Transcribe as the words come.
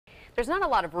There's not a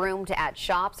lot of room to add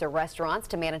shops or restaurants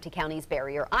to Manatee County's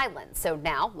barrier islands. So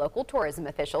now local tourism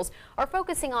officials are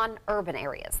focusing on urban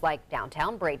areas like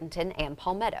downtown Bradenton and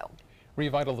Palmetto.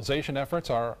 Revitalization efforts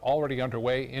are already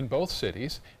underway in both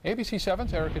cities. ABC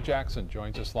 7's Erica Jackson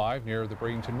joins us live near the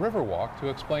Bradenton Riverwalk to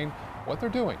explain what they're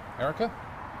doing. Erica?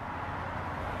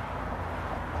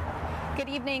 Good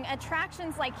evening.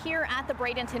 Attractions like here at the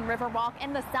Bradenton Riverwalk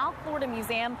and the South Florida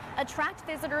Museum attract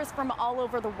visitors from all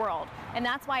over the world. And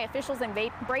that's why officials in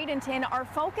Bradenton are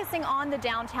focusing on the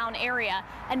downtown area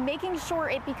and making sure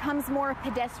it becomes more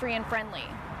pedestrian friendly.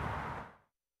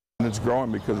 It's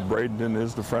growing because Bradenton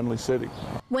is the friendly city.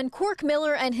 When Cork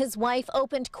Miller and his wife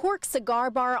opened Cork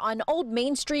Cigar Bar on Old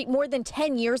Main Street more than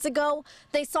 10 years ago,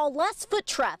 they saw less foot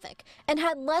traffic and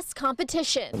had less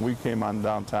competition. When we came on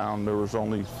downtown, there was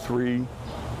only 3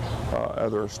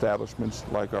 other establishments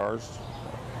like ours,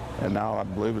 and now I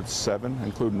believe it's 7,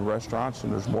 including restaurants,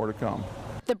 and there's more to come.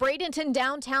 The Bradenton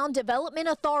Downtown Development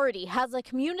Authority has a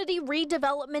community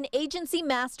redevelopment agency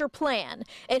master plan.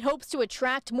 It hopes to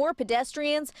attract more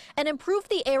pedestrians and improve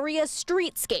the area's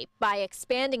streetscape by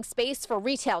expanding space for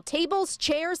retail tables,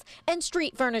 chairs, and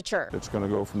street furniture. It's going to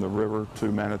go from the river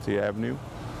to Manatee Avenue,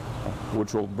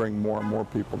 which will bring more and more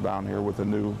people down here with a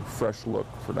new, fresh look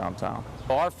for downtown.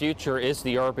 Our future is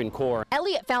the urban core.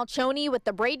 Elliot Falcioni with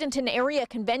the Bradenton Area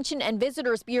Convention and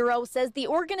Visitors Bureau says the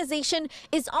organization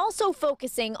is also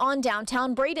focusing on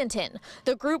downtown Bradenton.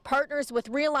 The group partners with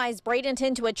Realize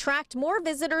Bradenton to attract more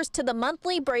visitors to the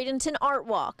monthly Bradenton Art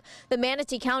Walk. The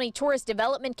Manatee County Tourist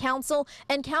Development Council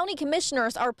and county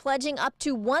commissioners are pledging up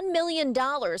to $1 million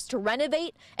to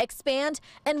renovate, expand,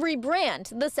 and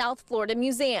rebrand the South Florida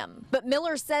Museum. But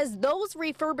Miller says those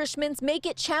refurbishments make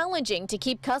it challenging to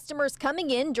keep customers coming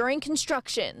in during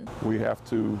construction. We have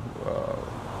to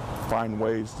find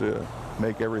ways to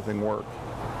make everything work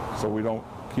so we don't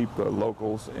keep the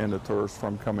locals and the tourists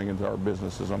from coming into our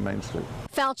businesses on Main Street.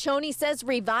 Falcioni says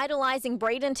revitalizing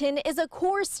Bradenton is a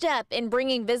core step in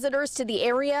bringing visitors to the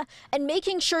area and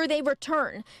making sure they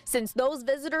return, since those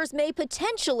visitors may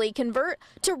potentially convert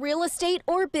to real estate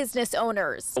or business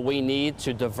owners. We need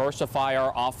to diversify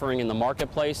our offering in the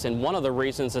marketplace, and one of the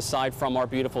reasons, aside from our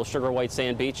beautiful sugar white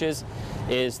sand beaches,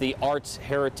 is the arts,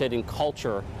 heritage, and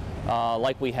culture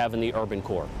like we have in the urban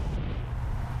core.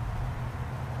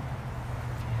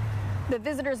 The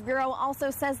Visitors Bureau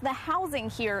also says the housing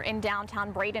here in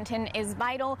downtown Bradenton is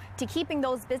vital to keeping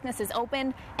those businesses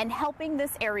open and helping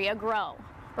this area grow.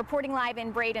 Reporting live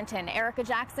in Bradenton, Erica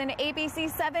Jackson, ABC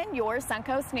 7, your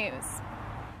Suncoast News.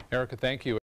 Erica, thank you.